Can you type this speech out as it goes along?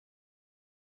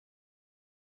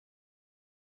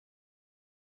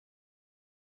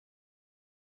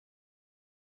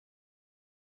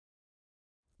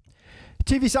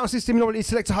TV sound system, you know what it is,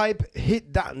 select a hype,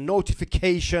 hit that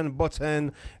notification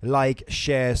button, like,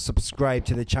 share, subscribe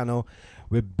to the channel.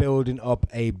 We're building up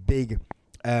a big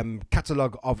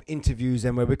catalogue of interviews,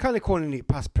 and we're kind of calling it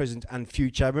past, present and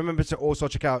future. Remember to also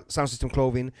check out Sound System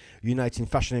Clothing, uniting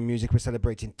fashion and music. We're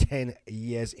celebrating 10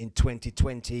 years in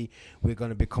 2020. We're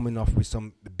going to be coming off with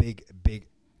some big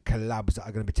collabs that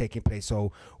are going to be taking place,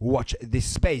 so watch this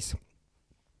space.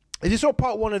 Is this all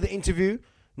part one of the interview?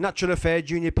 Natural Affair,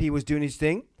 Junior P was doing his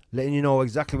thing, letting you know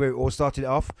exactly where it all started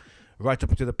off, right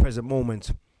up to the present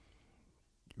moment.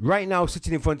 Right now,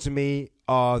 sitting in front of me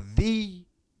are the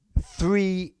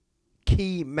 3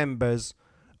 key members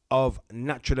of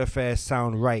Natural Affair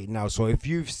Sound right now. So if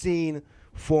you've seen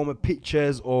former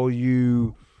pictures or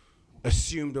you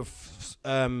assumed of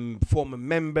former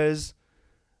members,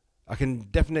 I can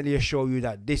definitely assure you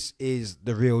that this is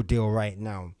the real deal right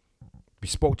now. We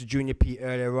spoke to Junior P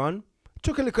earlier on.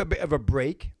 Took a little bit of a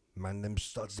break. Man, them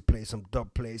started to play some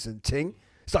dub plays and ting.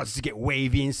 Started to get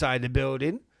wavy inside the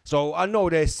building. So I know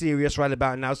they're serious right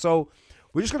about now. So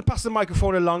we're just going to pass the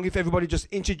microphone along. If everybody just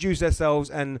introduce themselves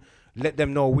and let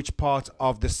them know which part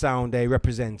of the sound they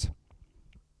represent.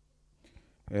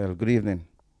 Well, good evening.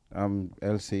 I'm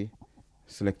LC,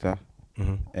 selector,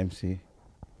 MC.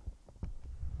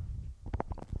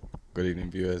 Good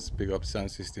evening, viewers. Big up Sound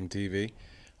System TV.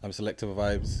 I'm Selector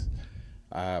Vibes.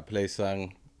 Play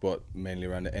song, but mainly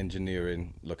around the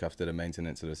engineering, look after the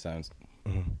maintenance of the sounds.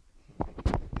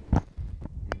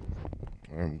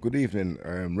 Good evening,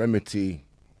 Remedy,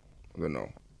 I don't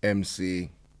know,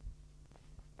 MC,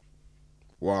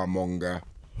 Warmonger.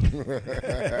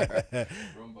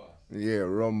 Yeah,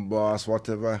 rum boss,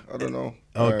 whatever, I don't know.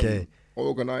 Okay.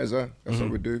 Organizer, that's what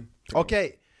we do.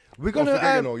 Okay. We're gonna.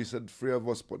 You know, you said 3 of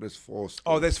us, but there's 4.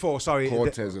 Oh, there's 4. Sorry.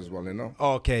 Cortez as well, you know.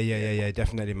 Okay, yeah,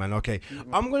 definitely, man. Okay,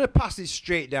 I'm gonna pass it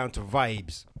straight down to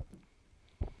Vibes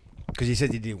because he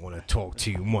said he didn't want to talk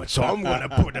too much, so I'm gonna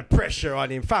put the pressure on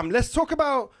him, fam. Let's talk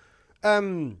about.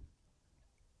 You're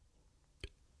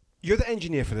the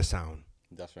engineer for the sound.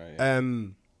 That's right. Yeah.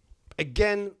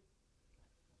 Again,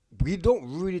 we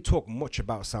don't really talk much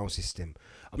about sound system.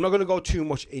 I'm not gonna go too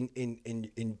much in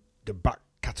the back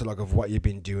catalogue of what you've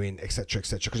been doing, etc.,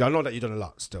 because I know that you've done a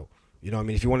lot still. You know what I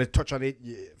mean? If you want to touch on it,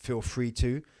 feel free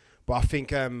to. But I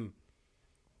think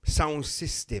sound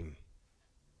system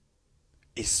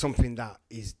is something that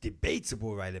is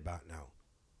debatable right about now.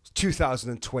 It's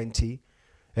 2020.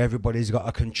 Everybody's got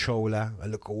a controller, a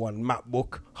little one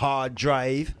MacBook, hard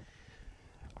drive.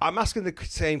 I'm asking the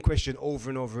same question over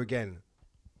and over again.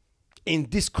 In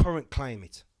this current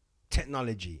climate,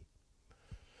 technology,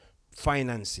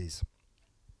 finances,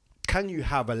 can you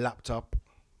have a laptop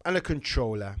and a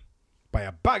controller, buy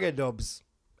a bag of dubs,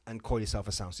 and call yourself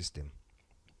a sound system?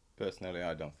 Personally,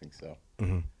 I don't think so.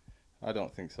 I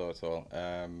don't think so at all.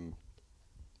 I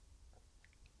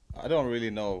don't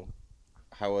really know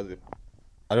how other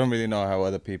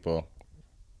people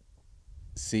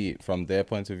see it from their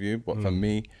point of view. But for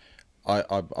me,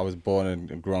 I was born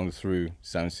and grown through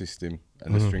sound system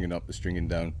and the stringing up, the stringing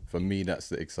down. For me, that's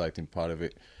the exciting part of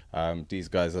it. These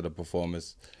guys are the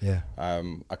performers. Yeah.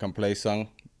 I can play song.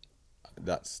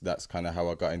 That's kind of how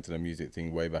I got into the music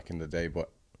thing way back in the day.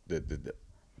 But the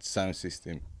sound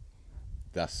system,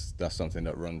 that's something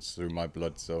that runs through my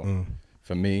blood. So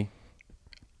for me,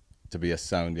 to be a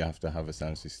sound, you have to have a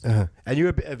sound system. And you're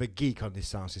a bit of a geek on this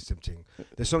sound system thing.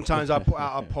 There's sometimes I put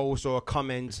out a post or a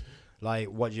comment like,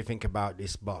 what do you think about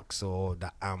this box or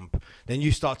the amp? Then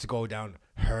you start to go down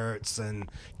hertz and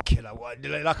killer.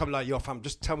 Like I'm like, yo, fam,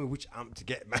 just tell me which amp to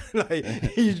get, man. Like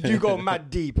you go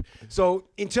mad deep. So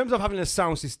in terms of having a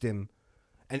sound system,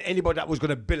 and anybody that was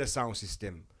going to build a sound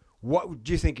system, what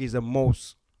do you think is the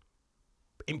most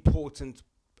important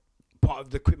part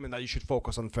of the equipment that you should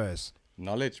focus on first?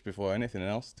 Knowledge before anything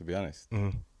else, to be honest.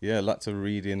 Yeah, lots of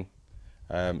reading.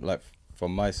 Like for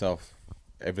myself,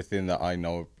 everything that I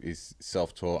know is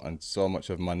self-taught, and so much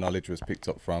of my knowledge was picked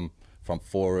up from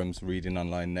forums, reading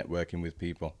online, networking with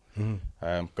people,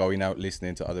 going out,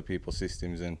 listening to other people's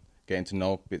systems and getting to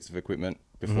know bits of equipment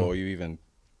before you even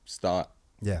start.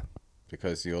 Yeah.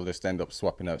 Because you'll just end up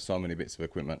swapping out so many bits of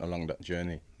equipment along that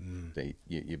journey that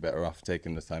you're better off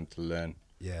taking the time to learn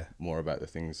more about the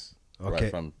things right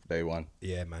from day one.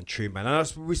 Yeah, man, true, man.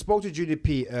 And we spoke to Junior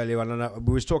P earlier on, and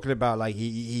we was talking about like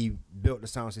he built the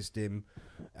sound system,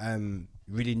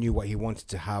 really knew what he wanted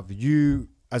to have. You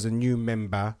as a new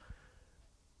member,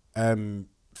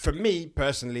 for me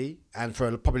personally, and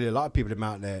for probably a lot of people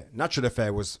out there, Natural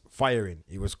Affair was firing.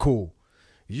 It was cool.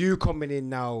 You coming in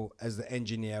now as the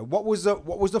engineer, what was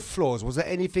the flaws? Was there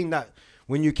anything that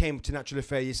when you came to Natural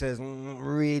Affair you says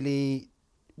really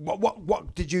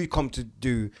What did you come to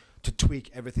do to tweak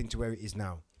everything to where it is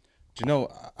now? Do you know,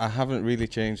 I haven't really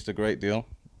changed a great deal.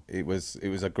 It was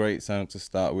a great sound to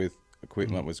start with.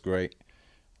 Equipment was great.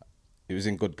 It was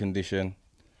in good condition.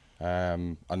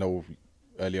 I know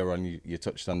earlier on you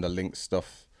touched on the link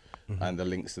stuff and the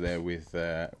links there with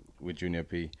Junior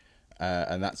P.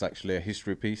 And that's actually a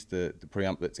history piece. The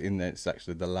preamp that's in there, it's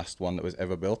actually the last one that was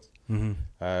ever built.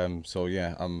 So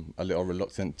yeah, I'm a little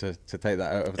reluctant to take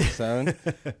that out of the sound.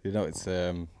 You know,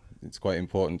 it's quite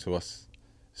important to us.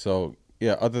 So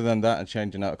yeah, other than that and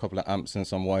changing out a couple of amps and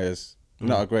some wires,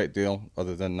 not a great deal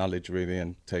other than knowledge really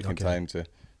and taking time to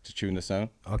tune the sound.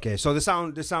 Okay, so the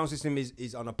sound system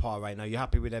is on a par right now. You're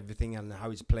happy with everything and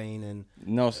how it's playing? And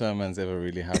no soundman's ever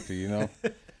really happy, you know.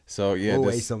 So yeah,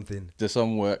 always something. There's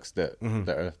some works that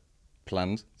are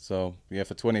planned. So yeah,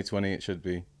 for 2020 it should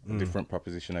be a different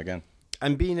proposition again.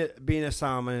 And being a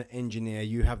soundman engineer,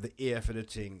 you have the ear for the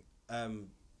thing.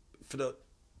 For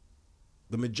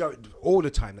the majority, all the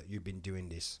time that you've been doing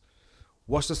this,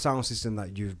 what's the sound system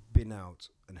that you've been out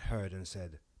and heard and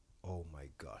said, "Oh my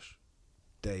gosh,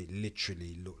 they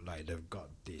literally look like they've got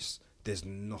this. There's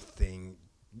nothing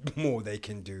more they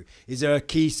can do"? Is there a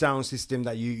key sound system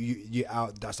that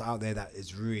that's out there that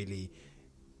is really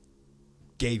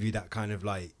gave you that kind of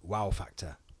like wow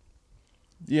factor?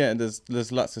 Yeah,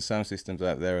 there's lots of sound systems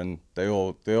out there, and they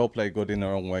all play good in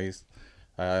their own ways.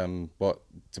 But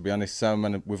to be honest,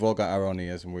 soundman, we've all got our own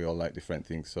ears, and we all like different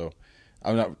things. So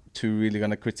I'm not too really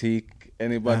gonna critique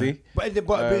anybody. But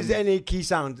is there any key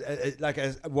sound like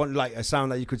a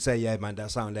sound that you could say, yeah, man,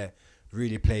 that sound there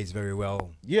really plays very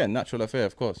well? Yeah, Natural Affair,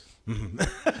 of course.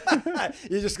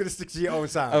 You're just gonna stick to your own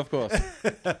sound, of course.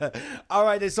 All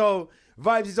right, then, so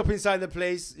vibes is up inside the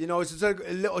place. You know, it's just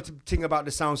a little thing about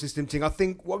the sound system thing. I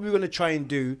think what we're gonna try and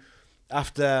do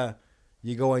after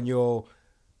you go on your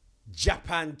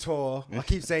Japan tour, I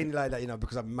keep saying it like that, you know,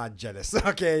 because I'm mad jealous.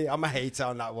 Okay, I'm a hater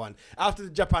on that one. After the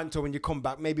Japan tour, when you come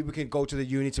back, maybe we can go to the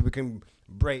unit so we can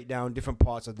break down different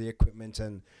parts of the equipment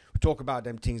and talk about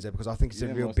them things there, because I think it's a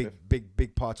real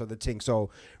big part of the thing. So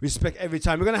respect every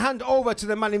time. We're gonna hand over to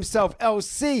the man himself,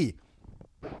 LC.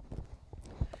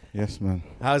 Yes, man.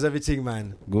 How's everything,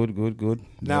 man? Good.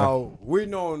 Now, we've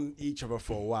known each other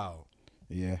for a while.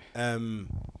 Yeah.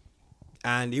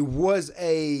 And it was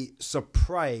a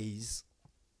surprise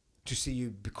to see you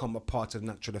become a part of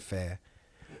Natural Affair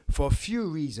for a few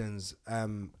reasons.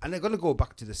 And I'm going to go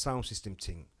back to the sound system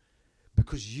thing,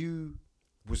 because you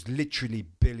was literally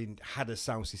had a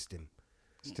sound system.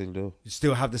 Still do. You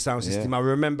still have the sound system. Yeah. I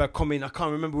remember coming, I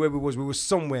can't remember where we were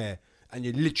somewhere, and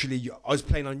you literally, I was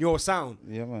playing on your sound.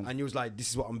 Yeah, man. And you was like,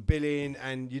 this is what I'm billing.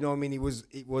 And you know what I mean?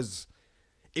 It was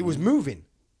moving.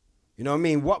 You know what I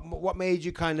mean? What made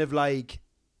you kind of like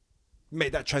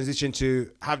make that transition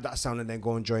to have that sound and then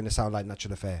go and join the sound like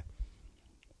Natural Affair?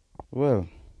 Well,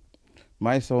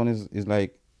 my sound is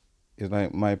like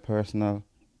my personal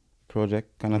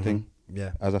project kind of thing.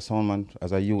 Yeah. As a soundman,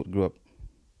 as a youth grew up,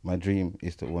 my dream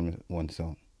is to own one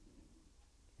sound,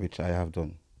 which I have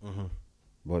done.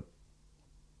 But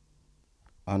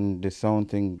on the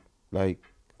sound thing, like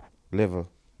level,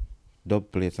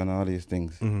 dub plates and all these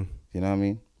things, you know what I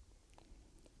mean?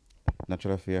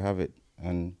 Natural Affair have it,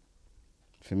 and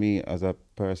for me as a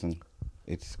person,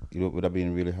 it would have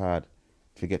been really hard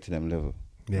to get to them level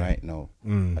right now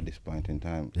at this point in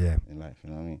time in life,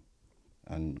 you know what I mean?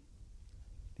 And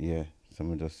yeah,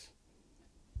 someone just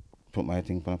put my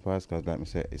thing on a pause, because like I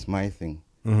said, it's my thing,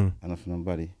 and not for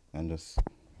nobody, and just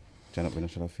turn up with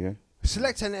Natural Affair.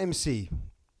 Select an MC.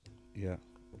 Yeah.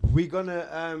 We're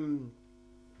gonna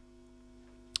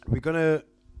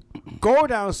go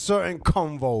down certain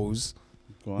convos,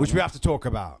 which we have to talk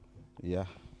about. Yeah.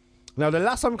 Now, the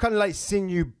last time kind of like seeing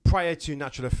you prior to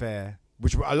Natural Affair,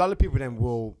 which a lot of people then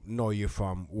will know you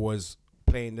from, was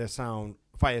playing the sound,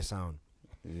 Fire Sound.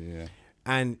 Yeah.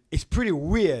 And it's pretty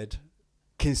weird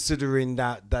considering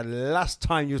that the last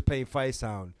time you was playing Fire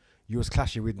Sound, you was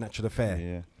clashing with Natural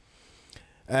Affair.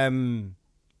 Yeah.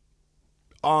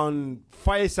 On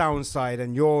Fire Sound side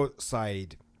and your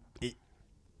side, it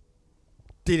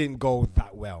didn't go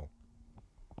that well.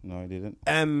 No, I didn't.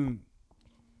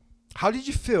 How did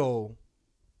you feel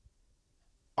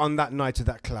on that night of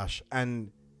that clash?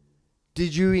 And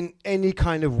did you in any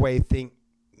kind of way think,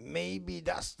 maybe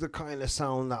that's the kind of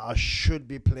sound that I should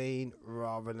be playing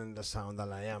rather than the sound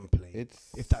that I am playing?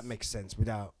 If that makes sense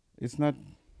without... It's not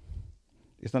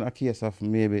a case of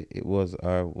maybe it was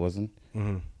or wasn't.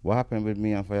 What happened with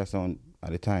me and Fire Sound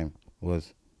at the time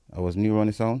was I was new on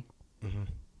the sound,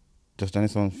 just done the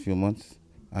sound a few months,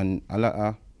 and a lot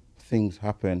of things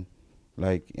happened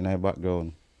like in our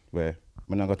background where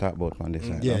I'm not gonna talk about on this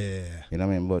side. Yeah, no? yeah. You know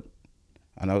what I mean? But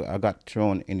and I got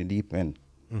thrown in the deep end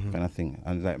kind of thing.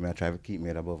 And like me, I try to keep me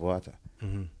head above water.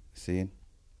 See?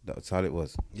 That's all it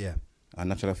was. Yeah. And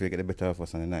natural fear get the better of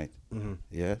us on the night.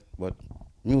 Yeah. But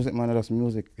music, man, that's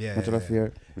music. Yeah, natural yeah.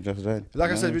 fear, we just died.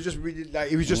 Like I said, we just really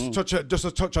like it was just just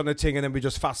a touch on the thing, and then we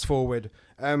just fast forward.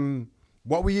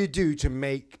 What will you do to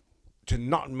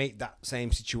not make that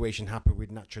same situation happen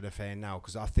with Natural Affair now?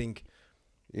 Because I think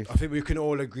we can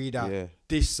all agree that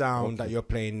this sound that you're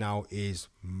playing now is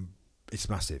it's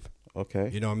massive. Okay.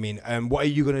 You know what I mean? What are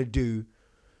you gonna do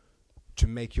to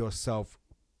make yourself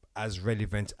as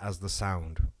relevant as the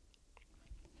sound?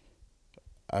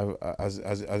 As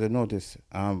I noticed,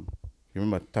 you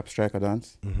remember Tap Striker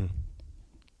Dance?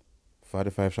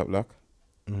 45 Shop Lock?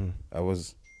 I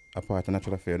was a part of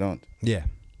Natural Affair, don't? Yeah.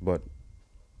 But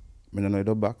I don't know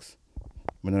the box.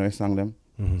 I don't know the song them.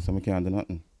 So I can't do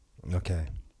nothing. Okay.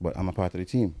 But I'm a part of the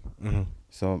team.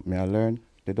 So I learn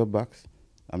the dub box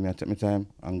and I take my time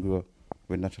and grow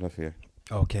with Natural Affair.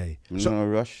 Okay. I'm not gonna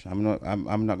rush. I'm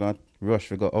not gonna rush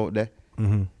to go out there.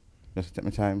 Just take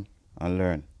my time and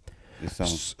learn this song.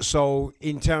 So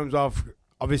in terms of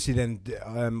obviously then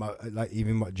like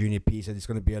even what Junior P said, it's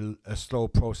going to be a slow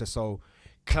process. So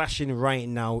clashing right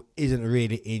now isn't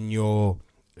really in your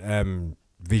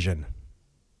vision.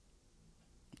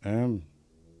 In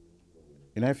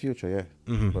our future, yeah.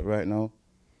 But right now,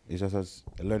 it's just as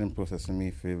a learning process for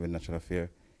me for with Natural Affair.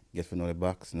 Get to know the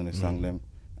box, know the song them,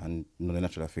 and know the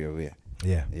Natural Affair way.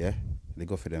 Yeah. Yeah. They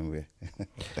go for them way.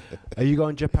 Are you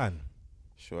going to Japan?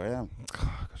 Sure I am.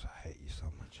 Oh, God, I hate you so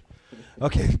much.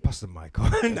 Okay, pass the mic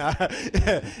on.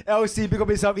 LC, pick up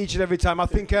yourself each and every time. I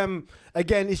think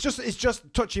again, it's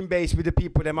just touching base with the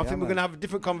people. I think we're gonna have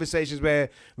different conversations where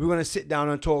we're gonna sit down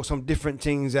and talk some different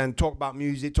things and talk about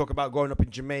music, talk about growing up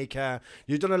in Jamaica.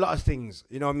 You've done a lot of things.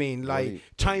 You know what I mean? Like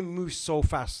time moves so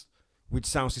fast with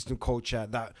sound system culture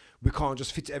that we can't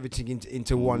just fit everything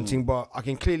into one thing. But I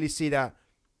can clearly see that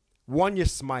one, you're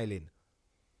smiling.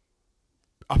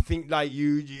 I think like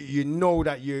you know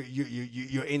that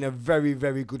you're in a very,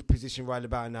 very good position right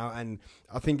about now, and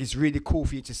I think it's really cool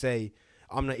for you to say,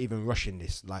 I'm not even rushing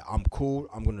this. Like I'm cool.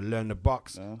 I'm gonna learn the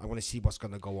box. I'm gonna see what's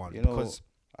gonna go on. You know,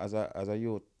 as a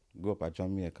youth grew up at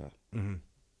Jamaica,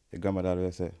 the grandmother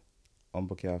always say,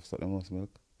 "Humble calf suck the most milk."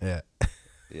 Yeah.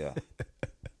 Yeah.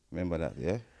 Remember that?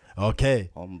 Yeah.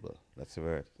 Okay. Humble. That's the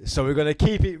word. So we're gonna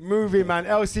keep it moving, man.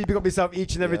 LC, pick up yourself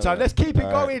each and every time. Let's keep it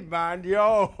going, man.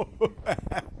 Yo.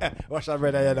 Watch that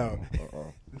brother, you know.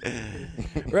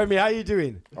 Remy, how you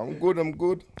doing? I'm good.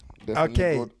 Definitely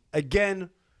okay. good. Again,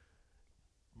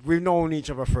 we've known each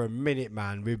other for a minute,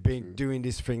 man. We've been doing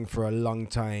this thing for a long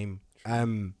time.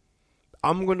 I'm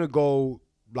gonna go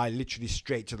like literally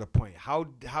straight to the point. How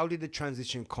did the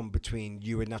transition come between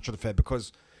you and Natural Affair?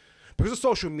 Because of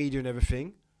social media and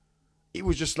everything, it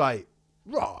was just like,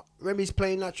 raw. Remy's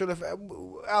playing Natural Affair.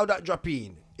 How that drop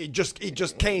in? It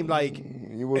just came like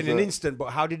in an instant. But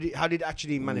how did it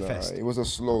actually manifest? It was a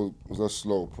slow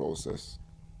process.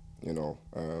 You know,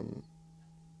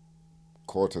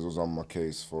 Cortez was on my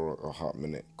case for a hot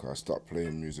minute because I stopped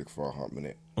playing music for a hot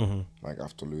minute. Like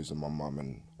after losing my mum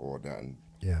and all that, and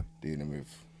dealing with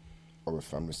other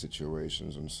family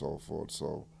situations and so forth.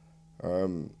 So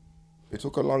it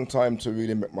took a long time to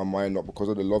really make my mind up because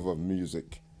of the love of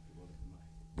music.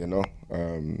 You know,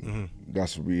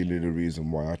 that's really the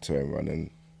reason why I turned around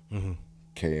and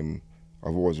came.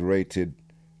 I've always rated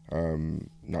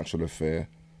Natural Affair.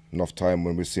 Enough time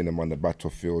when we seen him on the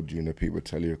battlefield, you know, people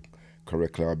tell you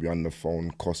correctly, I'll be on the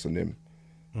phone cussing him,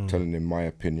 telling him my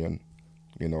opinion.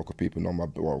 You know, because people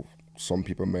know some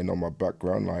people may know my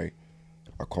background. Like,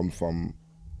 I come from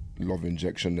Love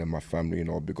Injection and my family, you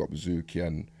know, big up Zuki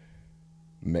and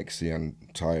Mexi and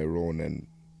Tyrone and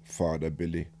Father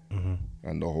Billy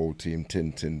and the whole team,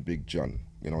 Tintin, Big John.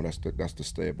 You know, that's the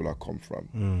stable I come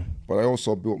from. But I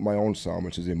also built my own sound,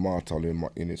 which is immortal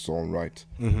in its own right.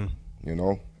 You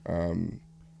know,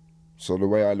 so the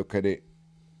way I look at it,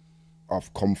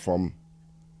 I've come from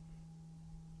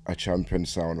a champion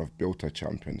sound. I've built a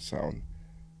champion sound,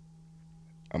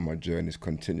 and my journey's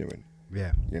continuing.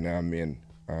 Yeah, you know what I mean.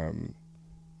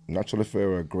 Natural Affair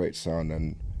are a great sound,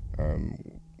 and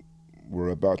we're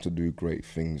about to do great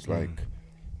things. Like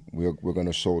we're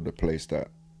gonna show the place that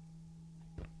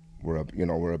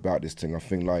we're about this thing. I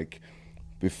think like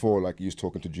before, like you was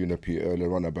talking to Junior P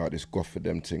earlier on about this go for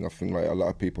them thing. I think like a lot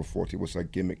of people thought it was a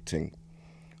gimmick thing,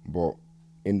 but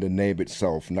in the name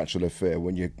itself, Natural Affair,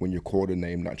 when you call the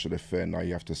name Natural Affair, now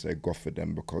you have to say go for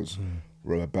them because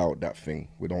we're about that thing.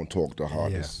 We don't talk the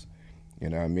hardest. You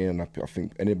know what I mean? And I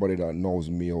think anybody that knows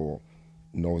me or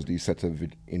knows these set of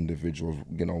individuals,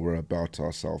 you know, we're about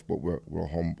ourselves, but we're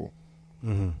humble.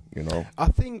 You know, I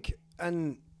think,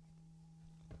 and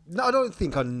no, I don't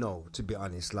think I know, to be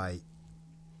honest. Like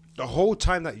the whole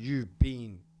time that you've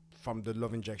been from the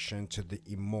Love Injection to the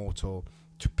Immortal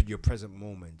to your present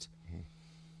moment,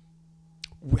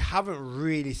 we haven't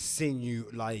really seen you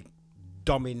like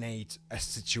dominate a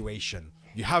situation.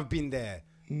 You have been there,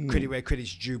 credit where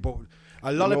credit's due, but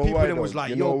a lot of people then was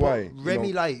like, yo, but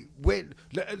Remy, like, wait,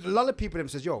 a lot of people them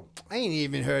says, yo, I ain't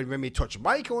even heard Remy touch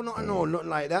mic or nothing, or nothing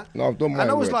like that. No, I've done my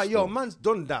and I was work like, yo, still. man's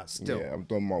done that still. Yeah, I've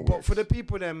done my work. But for the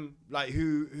people them like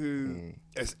who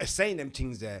are saying them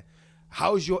things there,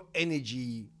 how's your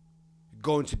energy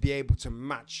going to be able to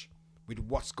match with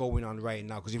what's going on right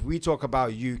now? Because if we talk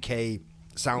about UK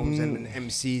sounds and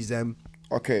MCs, them,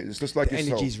 okay, it's just like the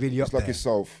yourself. energy's really it's up like there.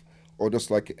 yourself, or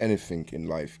just like anything in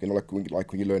life. You know, like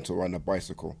when you learn to ride a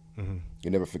bicycle, you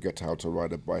never forget how to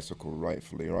ride a bicycle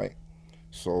rightfully, right?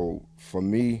 So for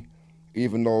me,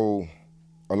 even though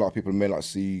a lot of people may not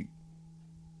see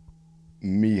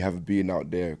me have been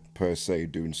out there per se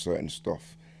doing certain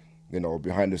stuff, you know,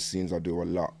 behind the scenes I do a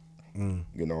lot.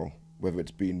 You know, whether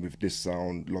it's been with this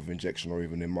sound, Love Injection, or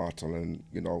even Immortal, and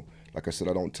you know, like I said,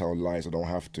 I don't tell lies. I don't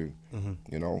have to.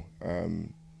 You know.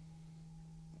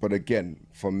 But again,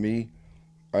 for me,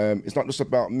 it's not just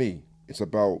about me. It's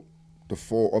about the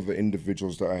 4 other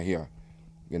individuals that are here.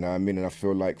 You know what I mean? And I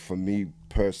feel like for me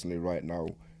personally right now,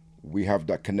 we have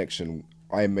that connection.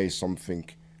 I may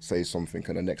say something,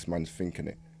 and the next man's thinking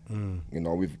it. You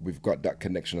know, we've got that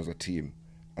connection as a team,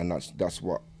 and that's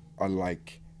what I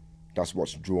like. That's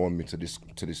what's drawn me to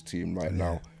this team right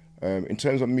now. In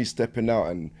terms of me stepping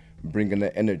out and bringing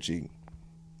the energy,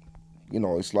 you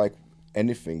know, it's like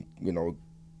anything, you know,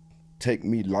 take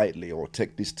me lightly or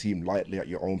take this team lightly at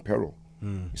your own peril.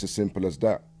 It's as simple as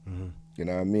that. You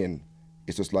know what I mean?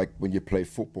 It's just like when you play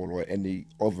football or any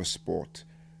other sport.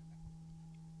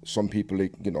 Some people,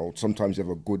 you know, sometimes you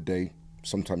have a good day,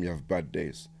 sometimes you have bad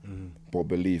days. But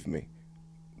believe me,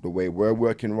 the way we're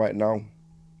working right now,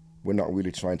 we're not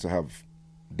really trying to have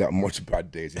that much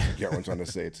bad days, if you get what I'm trying to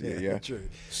say to you, yeah? True.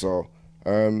 So,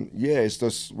 yeah, it's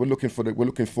just, we're looking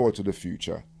forward to the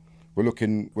future. We're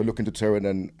looking to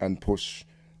turn and push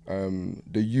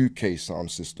the UK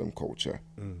sound system culture.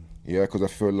 Yeah, because I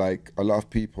feel like a lot of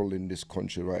people in this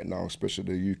country right now,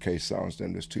 especially the UK sounds,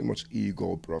 then there's too much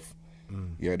ego, bruv.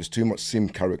 Yeah, there's too much sim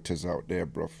characters out there,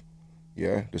 bruv.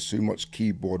 Yeah, there's too much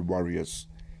keyboard warriors.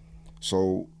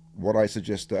 So what I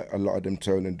suggest that a lot of them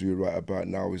turn and do right about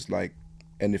now is like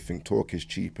anything, talk is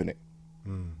cheap, innit?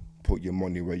 Put your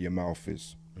money where your mouth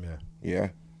is. Yeah.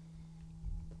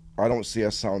 I don't see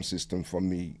a sound system for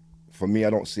me. For me, I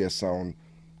don't see a sound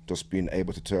just being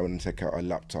able to turn and take out a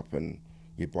laptop and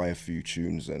you buy a few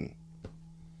tunes and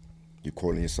you're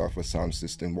calling yourself a sound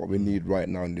system. What we need right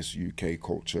now in this UK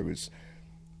culture is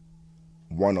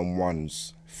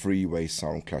one-on-ones, three-way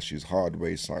sound clashes,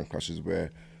 hard-way sound clashes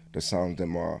where the sound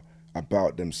them are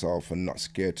about themselves and not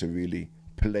scared to really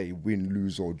play, win,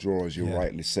 lose or draw, as you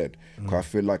rightly said. Because I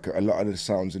feel like a lot of the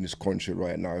sounds in this country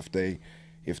right now, if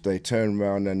they turn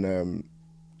around and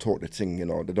talk the thing, you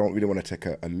know, they don't really want to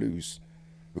take a lose,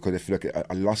 because they feel like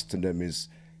a loss to them is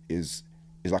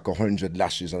like 100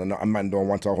 lashes, and a man don't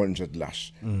want 100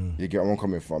 lash. You get where I'm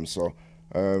coming from? So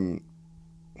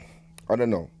I don't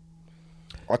know.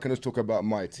 I can just talk about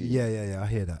my team. Yeah, I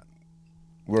hear that.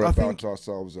 We're about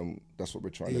ourselves, and that's what we're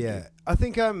trying to do. Yeah, I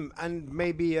think and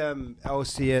maybe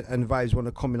LC and Vibes want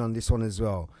to comment on this one as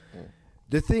well.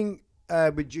 The thing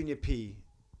with Junior P,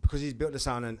 because he's built the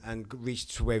sound and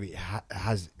reached to where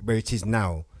it is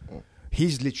now,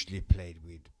 he's literally played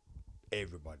with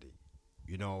everybody.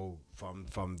 You know,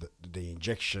 from the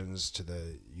injections to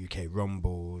the UK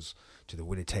Rumbles to the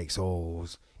Winner Takes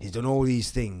Alls. He's done all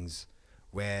these things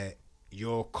where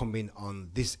you're coming on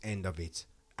this end of it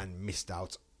and missed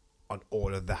out on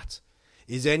all of that.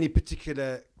 Is there any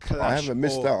particular clash? I haven't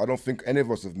missed out. I don't think any of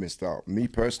us have missed out. Me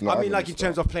personally, I mean, like in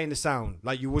terms of playing the sound,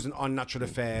 like you wasn't on Natural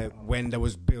Affair when there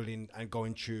was building and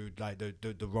going through like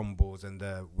the Rumbles and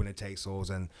the Winner Takes Alls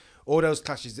and all those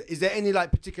clashes. Is there any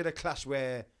like particular clash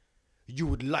where you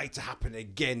would like to happen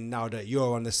again now that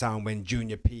you're on the sound, when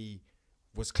Junior P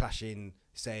was clashing,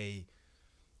 say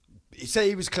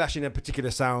he was clashing a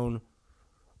particular sound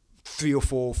 3 or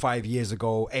 4 or 5 years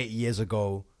ago, 8 years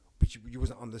ago, but you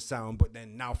wasn't on the sound, but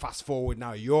then now fast forward,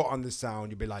 now you're on the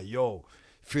sound, you'd be like, yo,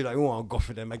 feel like, oh, I'll go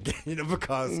for them again, you know,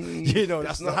 because, you know,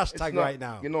 that's the hashtag right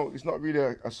now. You know, it's not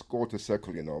really a score to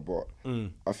circle, you know, but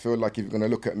I feel like if you're going to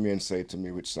look at me and say to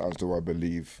me, which sounds do I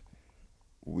believe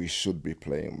we should be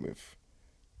playing with,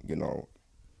 you know,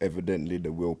 evidently the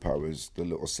Willpowers, the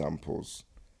Little Samples,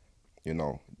 you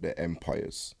know, the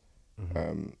empires,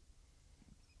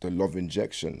 the love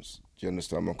injections. Do you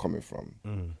understand where I'm coming from?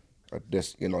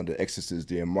 This, you know, the Exorcists,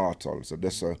 the Immortals. So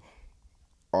that's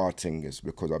our thing is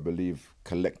because I believe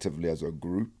collectively as a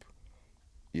group,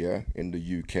 yeah, in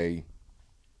the UK,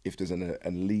 if there's an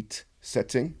elite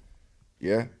setting,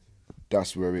 yeah,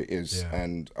 that's where it is. Yeah.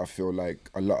 And I feel like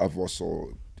a lot of us,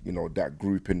 or you know, that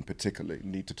group in particular,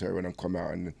 need to turn around and come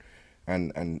out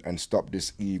and stop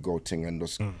this ego thing and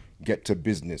just get to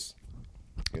business.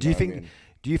 Do you think?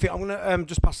 Do you think I'm gonna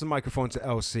just pass the microphone to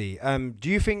LC? Do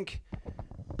you think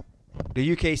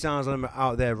the UK sounds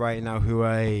out there right now who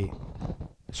are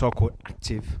so-called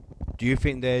active? Do you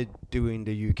think they're doing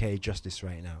the UK justice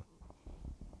right now?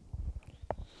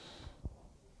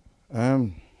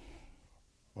 I'm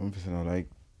just like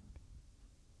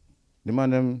the man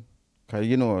them, cause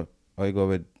you know I go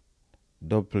with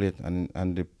dub plate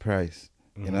and the price.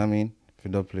 You know what I mean? For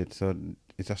dub plate, so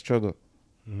it's a struggle.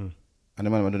 And the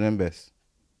man do them best.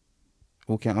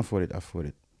 Who can afford it? Afford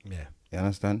it. Yeah. You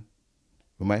understand?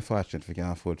 We might fortunate if we can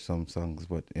afford some songs,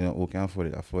 but you know who can afford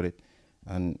it? Afford it.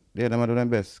 And they them do them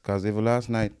best. Cause even last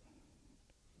night,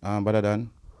 better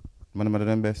than man do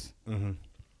them best.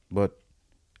 But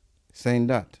saying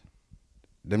that,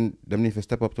 them need to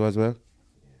step up too as well.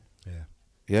 Yeah.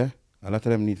 Yeah? A lot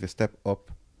of them need to step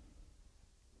up.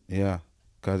 Yeah.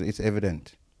 Because it's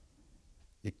evident.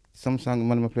 Some song,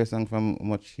 man, I play a song from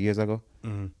much years ago?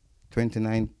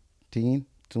 2019,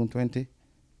 2020.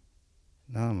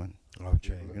 No, man.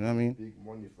 Okay. You know what I mean? Big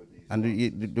money for these.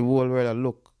 And the whole world I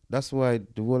look. That's why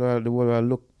the whole world I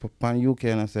look upon UK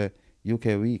and I say,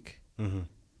 UK weak.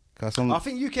 Cause I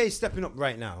think UK is stepping up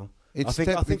right now. I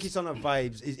think it's on a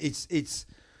vibes.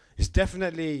 It's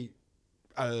definitely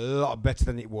a lot better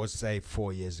than it was, say,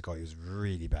 4 years ago. It was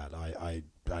really bad. I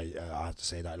have to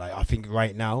say that. Like, I think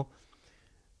right now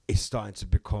it's starting to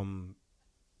become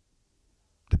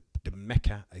the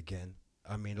mecca again.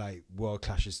 I mean, like, world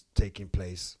clash is taking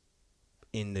place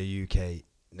in the UK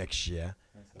next year.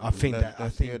 I think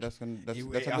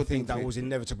that was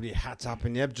inevitably had to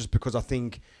happen, yeah, just because I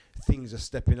think things are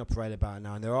stepping up right about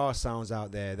now, and there are sounds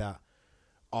out there that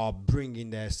are bringing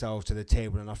themselves to the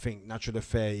table, and I think Natural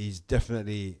Affair is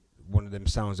definitely one of them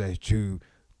sounds there to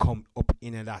come up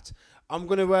in that. I'm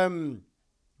gonna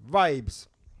vibes.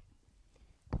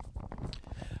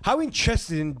 How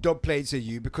interested in dub plates are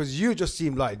you? Because you just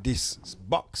seem like this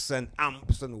box and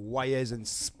amps and wires and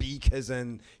speakers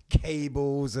and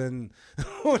cables and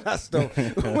all that stuff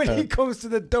when it comes to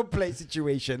the dub plate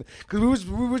situation. Because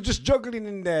we were just juggling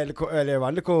in there earlier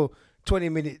on, little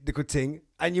 20-minute little thing,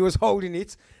 and you was holding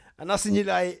it, and I seen you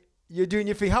like you're doing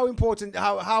your thing. How important?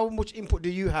 How much input do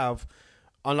you have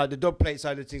on like the dub plate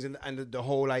side of things and the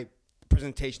whole like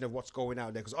presentation of what's going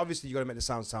out there? Because obviously you got to make the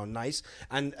sound nice,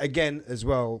 and again as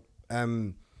well,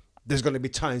 there's going to be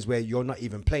times where you're not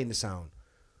even playing the sound.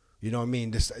 You know what I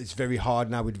mean? It's very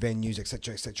hard now with venues,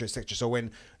 etc., etc., etc. So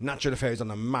when Natural Affair is on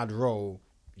a mad roll,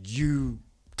 you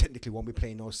technically won't be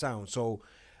playing no sound. So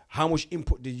how much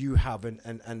input do you have,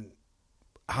 and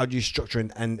how do you structure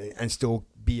and still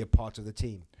be a part of the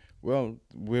team? Well,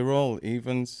 we're all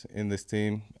evens in this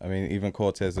team. I mean, even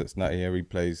Cortez that's not here, he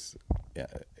plays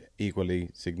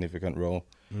equally significant role.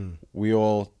 We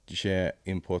all share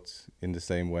input in the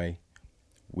same way.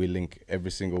 We link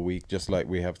every single week, just like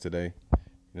we have today.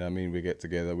 You know what I mean? We get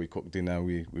together, we cook dinner,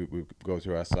 we go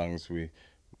through our songs, we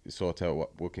sort out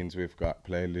what bookings we've got,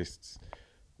 playlists.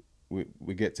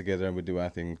 We get together and we do our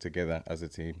thing together as a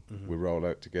team. We roll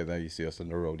out together. You see us on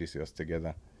the road, you see us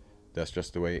together. That's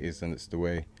just the way it is, and it's the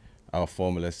way our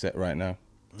formula is set right now.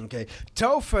 Okay.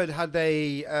 Telford had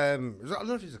a, I don't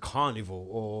know if it's a carnival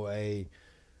or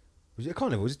was it a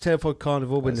carnival? Was it Telford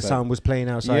Carnival when the sound was playing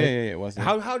outside? Yeah, it was.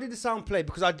 Yeah. How did the sound play?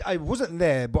 Because I wasn't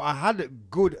there, but I had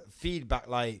good feedback.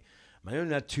 Like, man, you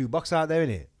only had $2 out there,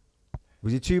 innit?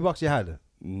 Was it $2 you had?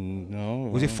 No.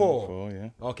 Was it 4? 4, yeah.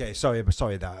 Okay, sorry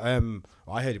that.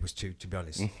 I heard it was 2, to be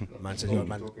honest. Man said,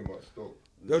 man. Talking about Stoke.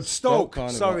 Stoke.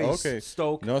 Carnival. Sorry, Okay.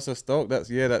 Stoke. No, so Stoke. That's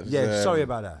sorry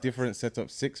about that. Different setup.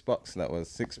 $6. That was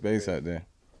 6 bass out there.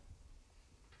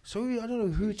 So I don't know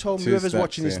who told me. 2 Whoever's steps,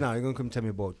 watching this yeah. now, you're gonna come tell me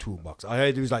about $2. I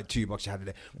heard it was like $2 you had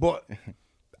there. But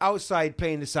outside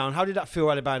playing the sound, how did that feel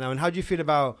right about now? And how do you feel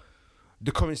about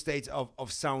the current state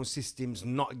of sound systems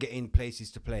not getting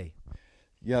places to play?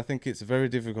 Yeah, I think it's very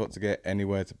difficult to get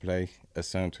anywhere to play a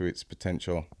sound to its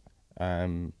potential.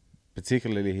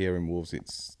 Particularly here in Wolves,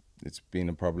 it's been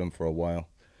a problem for a while.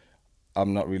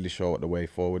 I'm not really sure what the way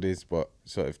forward is, but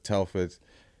sort of Telford,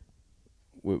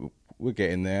 we're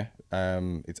getting there.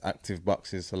 It's active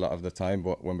boxes a lot of the time,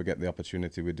 but when we get the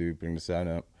opportunity, we do bring the sound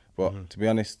out. But to be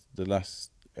honest, the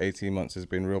last 18 months has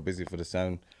been real busy for the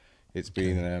sound. It's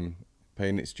been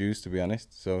paying its dues, to be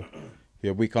honest. So,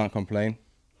 yeah, we can't complain.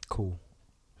 Cool.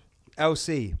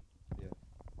 LC. Yeah.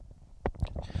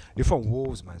 You're from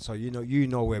Wolves, man. So you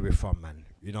know where we're from, man.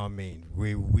 You know what I mean?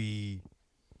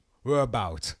 We're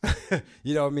about.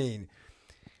 You know what I mean?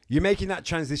 You're making that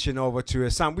transition over to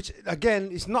a sound, which again,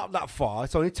 it's not that far.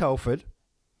 It's only Telford.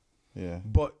 Yeah.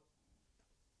 But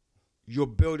you're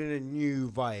building a new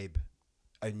vibe,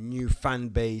 a new fan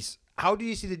base. How do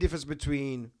you see the difference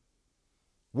between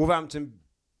Wolverhampton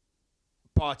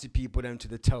party people them to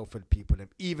the Telford people them,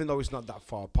 even though it's not that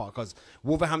far apart? Because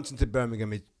Wolverhampton to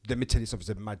Birmingham, let me tell you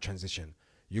something, it's a mad transition.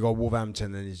 You go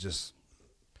Wolverhampton and it's just,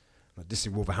 not this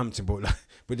is Wolverhampton,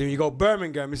 but then you go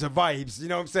Birmingham, it's a vibes, you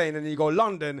know what I'm saying? And then you go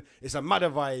London, it's a madder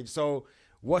vibe. So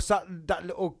what's that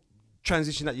little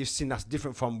transition that you've seen that's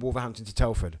different from Wolverhampton to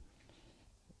Telford?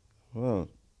 Well,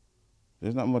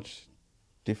 there's not much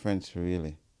difference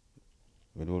really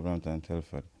with Wolverhampton and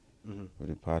Telford, with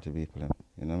the party people,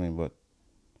 you know what I mean? But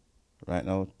right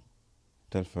now,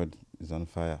 Telford is on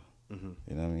fire, you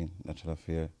know what I mean? Natural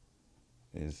Affair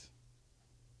is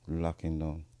locking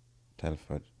down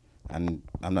Telford. And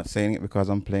I'm not saying it because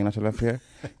I'm playing Natural Affair.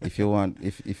 If you want,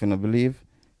 if you don't believe,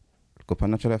 go up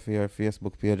on Natural Affair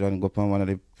Facebook page and go up on one of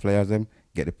the flyers them,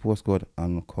 get the postcode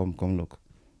and come look.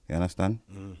 You understand?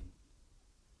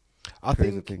 I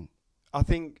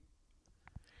think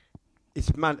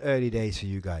it's mad early days for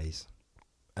you guys.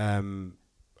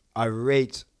 I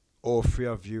rate all three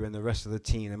of you and the rest of the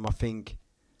team, and I think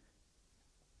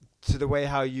to the way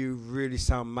how you really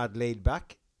sound mad laid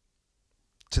back,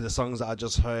 to the songs that I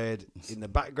just heard in the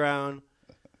background,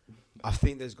 I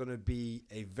think there's going to be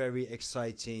a very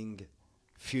exciting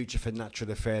future for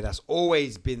Natural Affair that's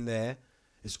always been there.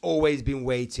 It's always been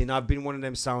waiting. I've been one of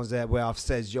them sounds there where I've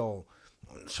said, yo,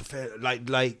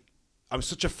 like I'm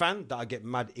such a fan that I get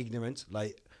mad ignorant.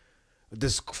 Like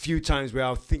there's a few times where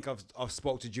I think I've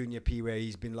spoke to Junior P where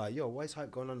he's been like, yo, why is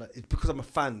hype going on? Like, it's because I'm a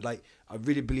fan. Like I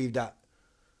really believe that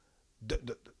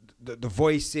the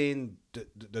voicing,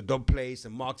 the dub plays, the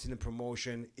marketing and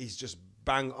promotion is just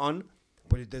bang on.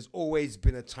 But there's always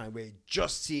been a time where it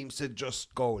just seems to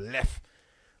just go left.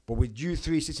 But with you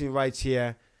three sitting right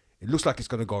here, it looks like it's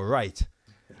going to go right.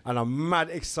 And I'm mad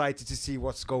excited to see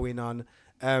what's going on.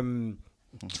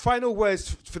 Final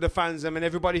words for the fans, and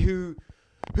everybody who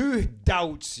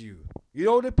doubts you. You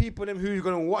know the people who are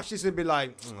going to watch this and be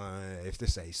like, if they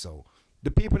say so. The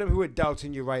people who are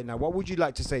doubting you right now, what would you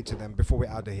like to say to them before we're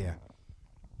out of here?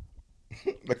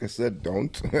 Like I said,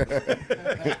 don't.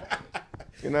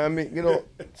 You know what I mean? You know,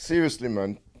 seriously,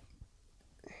 man.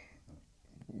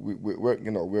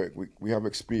 We have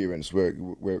experience.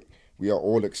 We are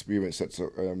all experienced sets of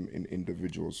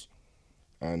individuals,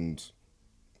 and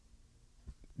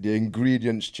the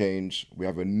ingredients change. We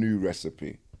have a new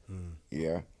recipe,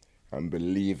 yeah, and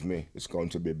believe me, it's going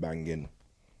to be banging.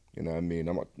 You know what I mean?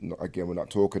 We're not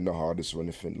talking the hardest or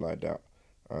anything like that.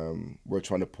 We're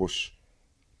trying to push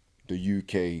the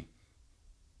UK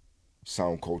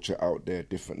sound culture out there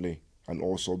differently and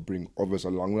also bring others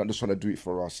along. We're not just trying to do it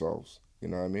for ourselves. You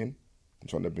know what I mean? I'm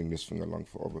trying to bring this thing along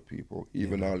for other people,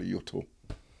 even all of you too.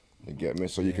 You get me?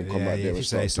 So you can come out there and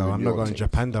start so. doing I'm not your going thing. to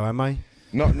Japan though, am I?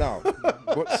 Not now,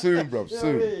 but soon, bruv,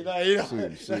 soon.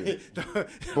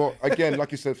 But again,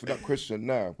 like you said, for that question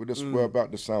now, we're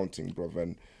about the sound thing, bruv,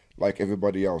 and like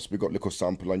everybody else, we got little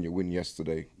sample on your win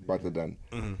yesterday, better than,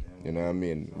 you know what I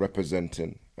mean,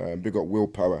 representing. Big up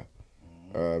Willpower,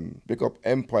 big up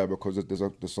Empire, because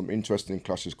there's some interesting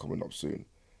clashes coming up soon,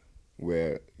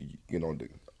 where you know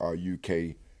our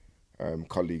UK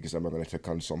colleagues are going to take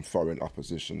on some foreign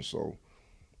opposition, so.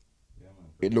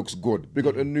 It looks good. Big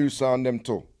up the new sound them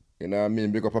too. You know what I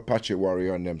mean? Big up Apache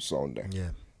Warrior and them sound there. Yeah.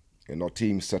 You know,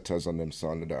 team setters and them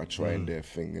sound that are trying their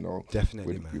thing, you know.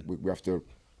 Definitely, man. We have to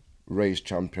raise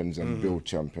champions and build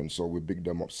champions, so we big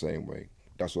them up same way.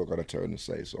 That's what I got to turn and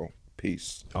say, so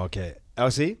peace. Okay.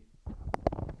 LC?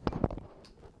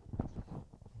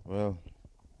 Well,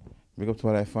 big up to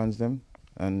all our fans them,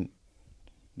 and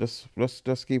just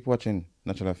keep watching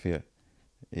Natural Affair.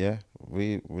 Yeah,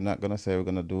 we're not gonna say we're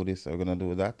gonna do this or we're gonna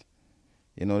do that.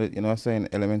 You know what I'm saying?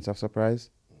 Elements of surprise.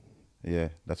 Yeah,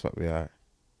 that's what we are.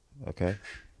 Okay.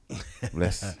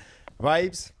 Bless.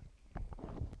 Vibes.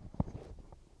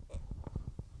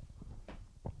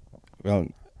 Well,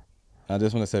 I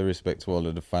just want to say respect to all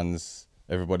of the fans,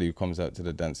 everybody who comes out to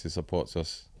the dance, who supports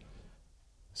us,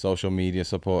 social media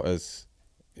supporters.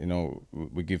 You know,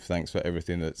 we give thanks for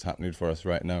everything that's happening for us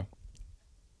right now.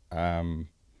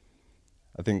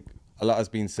 I think a lot has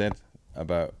been said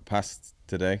about past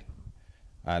today.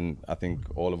 And I think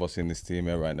all of us in this team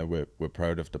here right now, we're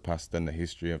proud of the past and the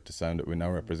history of the sound that we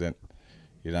now represent.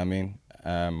 You know what I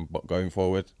mean? But going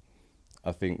forward,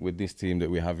 I think with this team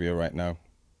that we have here right now,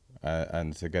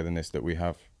 and the togetherness that we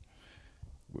have,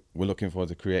 we're looking forward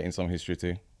to creating some history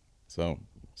too. So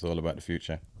it's all about the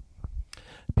future.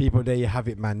 People, there you have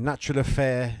it, man. Natural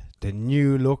Affair, the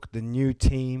new look, the new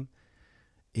team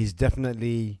is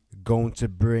definitely going to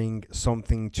bring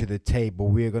something to the table.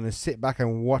 We're going to sit back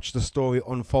and watch the story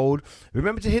unfold.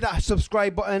 Remember to hit that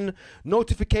subscribe button,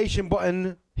 notification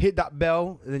button, hit that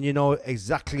bell, and then you know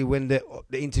exactly when the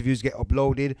interviews get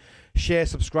uploaded. Share,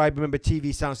 subscribe. Remember,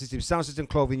 TV Sound System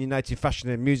Clothing, United Fashion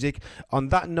and Music. On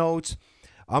that note,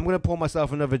 I'm going to pour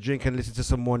myself another drink and listen to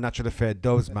some more Natural Affair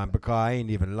dubs, man, because I ain't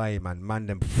even lying, man. Man,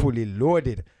 them fully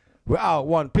loaded. We're out.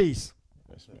 One. Peace.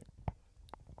 Respect.